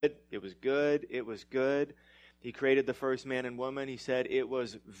was good. It was good. He created the first man and woman. He said it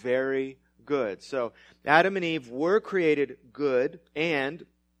was very good. So Adam and Eve were created good, and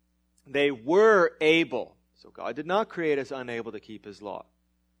they were able. So God did not create us unable to keep His law.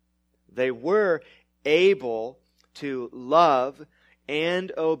 They were able to love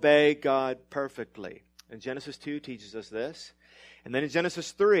and obey God perfectly. And Genesis 2 teaches us this. And then in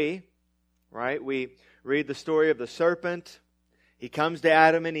Genesis 3, right, we read the story of the serpent. He comes to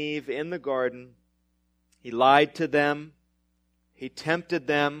Adam and Eve in the garden. He lied to them. He tempted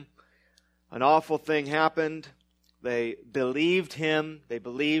them. An awful thing happened. They believed him. They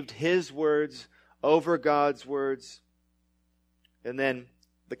believed his words over God's words. And then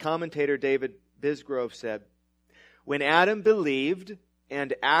the commentator David Bisgrove said, when Adam believed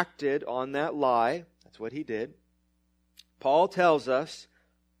and acted on that lie, that's what he did, Paul tells us,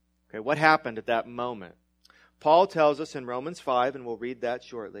 okay, what happened at that moment? Paul tells us in Romans 5, and we'll read that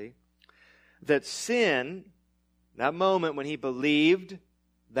shortly, that sin, that moment when he believed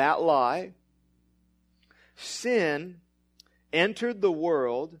that lie, sin entered the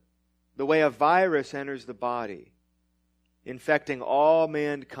world the way a virus enters the body, infecting all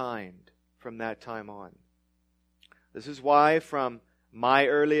mankind from that time on. This is why from my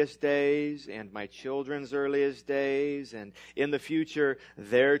earliest days and my children's earliest days and in the future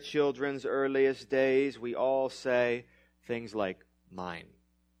their children's earliest days, we all say things like mine.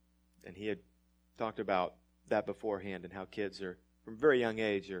 And he had talked about that beforehand and how kids are, from a very young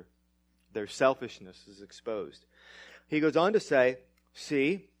age, their selfishness is exposed. He goes on to say,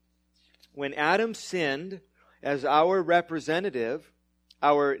 see, when Adam sinned as our representative,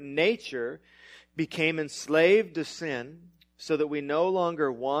 our nature became enslaved to sin so that we no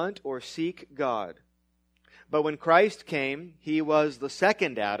longer want or seek God. But when Christ came, He was the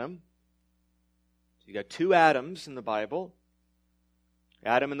second Adam. So you got two Adams in the Bible.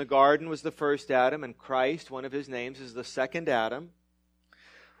 Adam in the garden was the first Adam, and Christ, one of His names, is the second Adam.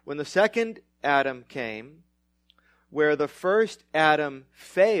 When the second Adam came, where the first Adam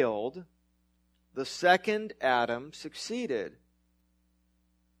failed, the second Adam succeeded.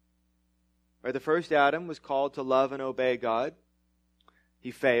 Right, the first Adam was called to love and obey God. He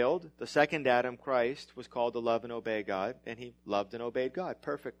failed. The second Adam, Christ, was called to love and obey God, and he loved and obeyed God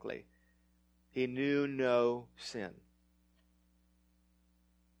perfectly. He knew no sin.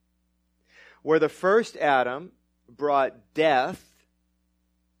 Where the first Adam brought death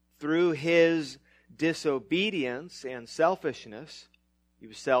through his disobedience and selfishness, he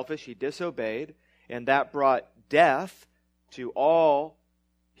was selfish, he disobeyed, and that brought death to all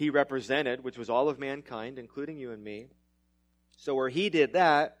he represented, which was all of mankind, including you and me. So where he did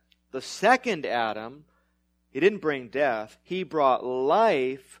that, the second Adam, he didn't bring death. He brought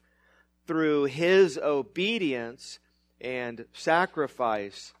life through his obedience and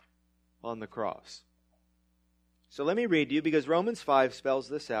sacrifice on the cross. So let me read to you, because Romans 5 spells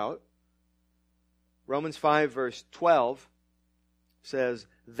this out. Romans 5 verse 12 says,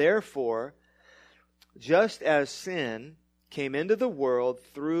 therefore, just as sin came into the world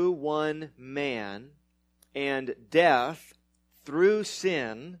through one man, and death through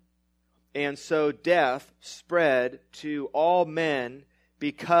sin, and so death spread to all men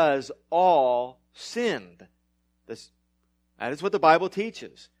because all sinned. That is what the Bible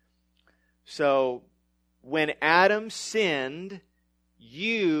teaches. So, when Adam sinned,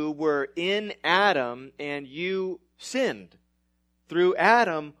 you were in Adam and you sinned. Through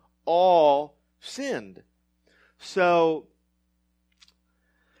Adam, all sinned. So,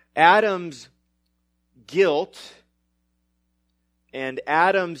 Adam's guilt and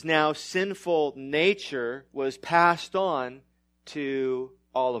Adam's now sinful nature was passed on to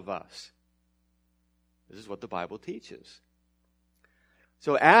all of us. This is what the Bible teaches.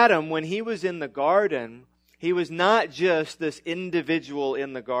 So Adam, when he was in the garden, he was not just this individual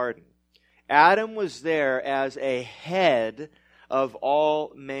in the garden. Adam was there as a head of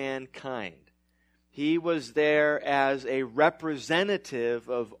all mankind. He was there as a representative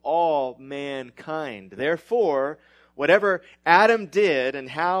of all mankind. Therefore, whatever Adam did and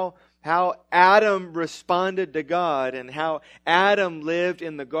how Adam responded to God and how Adam lived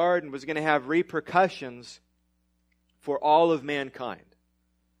in the garden was going to have repercussions for all of mankind.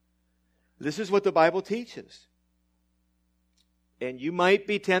 This is what the Bible teaches. And you might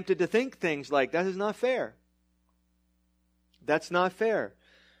be tempted to think things like, that is not fair. That's not fair.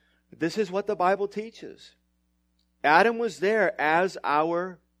 This is what the Bible teaches. Adam was there as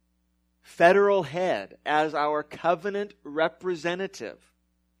our federal head, as our covenant representative.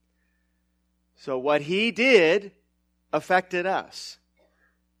 So what he did affected us.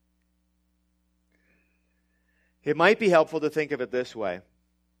 It might be helpful to think of it this way.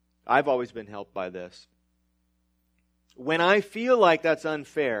 I've always been helped by this. When I feel like that's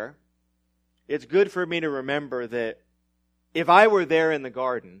unfair, it's good for me to remember that if I were there in the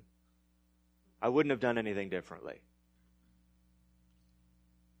garden, I wouldn't have done anything differently.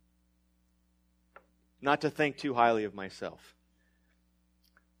 Not to think too highly of myself.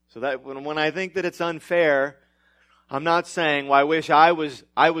 So that when I think that it's unfair, I'm not saying, well, I wish I was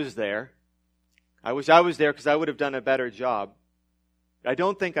there. I wish I was there because I would have done a better job. I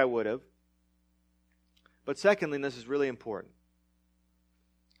don't think I would have. But secondly, and this is really important,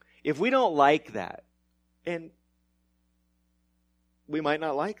 if we don't like that, and we might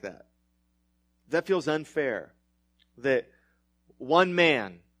not like that, that feels unfair, that one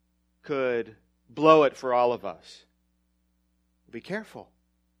man could blow it for all of us. Be careful.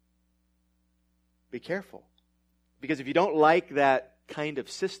 Be careful. Because if you don't like that kind of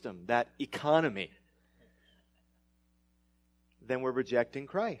system, that economy, then we're rejecting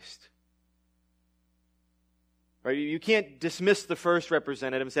Christ. Right? You can't dismiss the first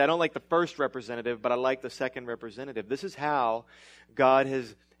representative and say, I don't like the first representative, but I like the second representative. This is how God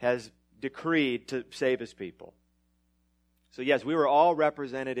has decreed to save His people. So yes, we were all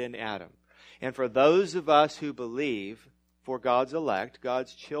represented in Adam. And for those of us who believe, for God's elect,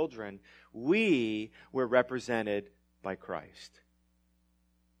 God's children, we were represented by Christ.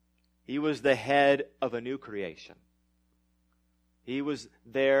 He was the head of a new creation. He was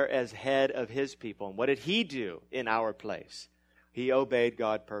there as head of His people. And what did He do in our place? He obeyed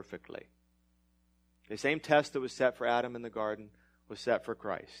God perfectly. The same test that was set for Adam in the garden was set for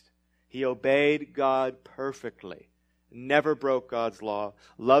Christ. He obeyed God perfectly, never broke God's law,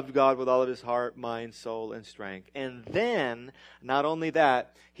 loved God with all of his heart, mind, soul, and strength. And then, not only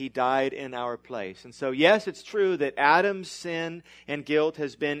that, He died in our place. And so, yes, it's true that Adam's sin and guilt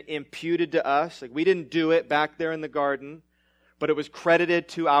has been imputed to us. Like, we didn't do it back there in the garden, but it was credited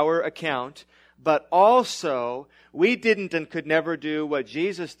to our account. But also, we didn't and could never do what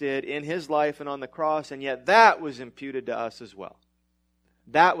Jesus did in His life and on the cross, and yet that was imputed to us as well.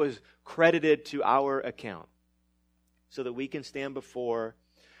 That was credited to our account, so that we can stand before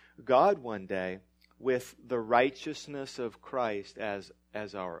God one day with the righteousness of Christ as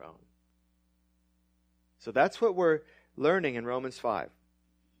our own. So that's what we're learning in Romans 5.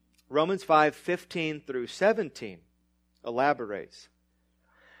 Romans 5:15 through 17 elaborates.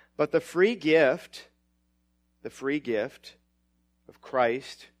 But the free gift of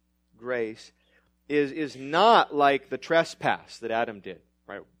Christ, grace, is not like the trespass that Adam did.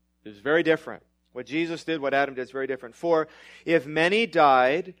 Right? It's very different. What Jesus did, what Adam did is very different. For if many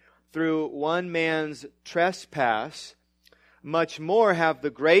died through one man's trespass, much more have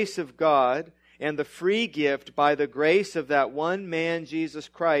the grace of God and the free gift by the grace of that one man, Jesus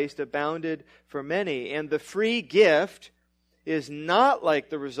Christ, abounded for many. And the free gift is not like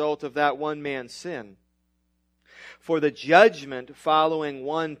the result of that one man's sin. For the judgment following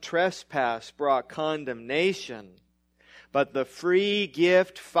one trespass brought condemnation, but the free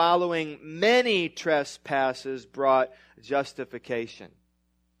gift following many trespasses brought justification.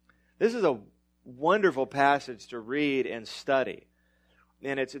 This is a wonderful passage to read and study.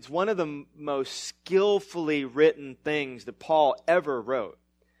 And it's one of the most skillfully written things that Paul ever wrote.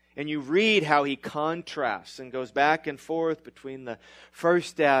 And you read how he contrasts and goes back and forth between the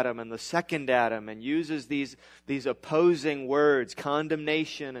first Adam and the second Adam and uses these opposing words,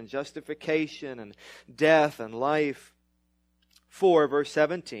 condemnation and justification and death and life. 4, verse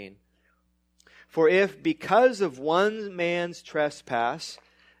 17. For if because of one man's trespass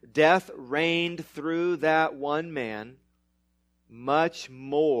death reigned through that one man, much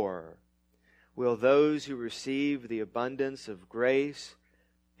more will those who receive the abundance of grace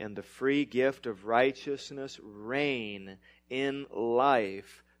and the free gift of righteousness reign in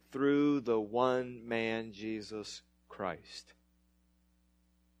life through the one man, Jesus Christ.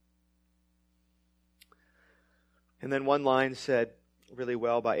 And then one line said really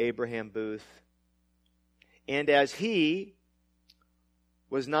well by Abraham Booth, and as He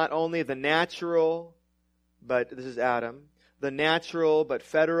was not only the natural, but this is Adam, the natural but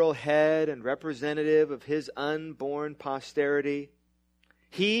federal head and representative of His unborn posterity,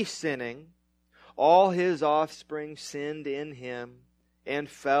 He sinning, all His offspring sinned in Him and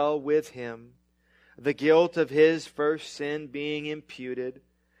fell with Him, the guilt of His first sin being imputed,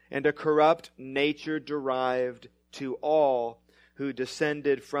 and a corrupt nature derived to all who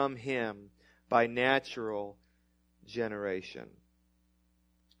descended from Him by natural generation.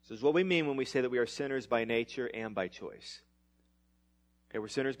 This is what we mean when we say that we are sinners by nature and by choice. Okay, we're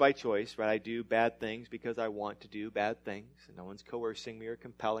sinners by choice, right? I do bad things because I want to do bad things. And no one's coercing me or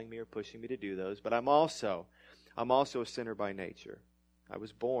compelling me or pushing me to do those. But I'm also a sinner by nature. I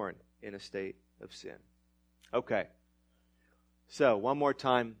was born in a state of sin. Okay. So, one more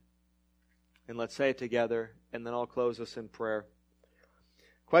time, and let's say it together, and then I'll close us in prayer.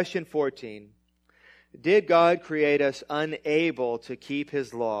 Question 14. Did God create us unable to keep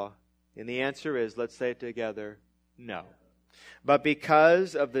His law? And the answer is, let's say it together, no. But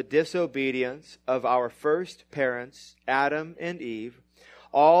because of the disobedience of our first parents, Adam and Eve,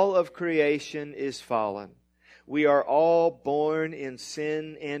 all of creation is fallen. We are all born in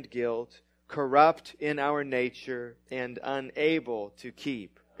sin and guilt, corrupt in our nature, and unable to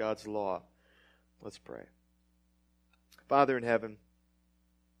keep God's law. Let's pray. Father in heaven,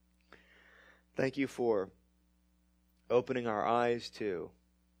 thank you for opening our eyes to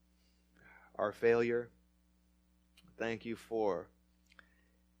our failure. Thank you for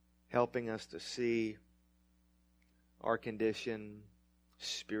helping us to see our condition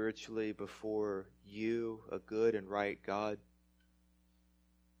spiritually before you, a good and right God.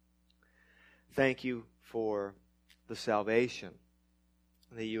 Thank you for the salvation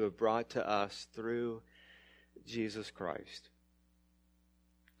that you have brought to us through Jesus Christ.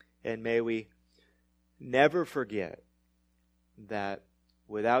 And may we never forget that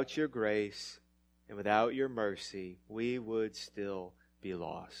without your grace and without your mercy, we would still be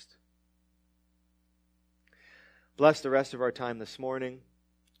lost. Bless the rest of our time this morning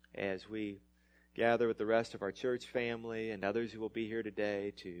as we gather with the rest of our church family and others who will be here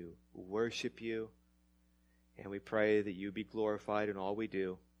today to worship you. And we pray that you be glorified in all we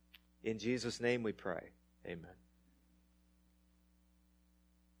do. In Jesus' name we pray. Amen.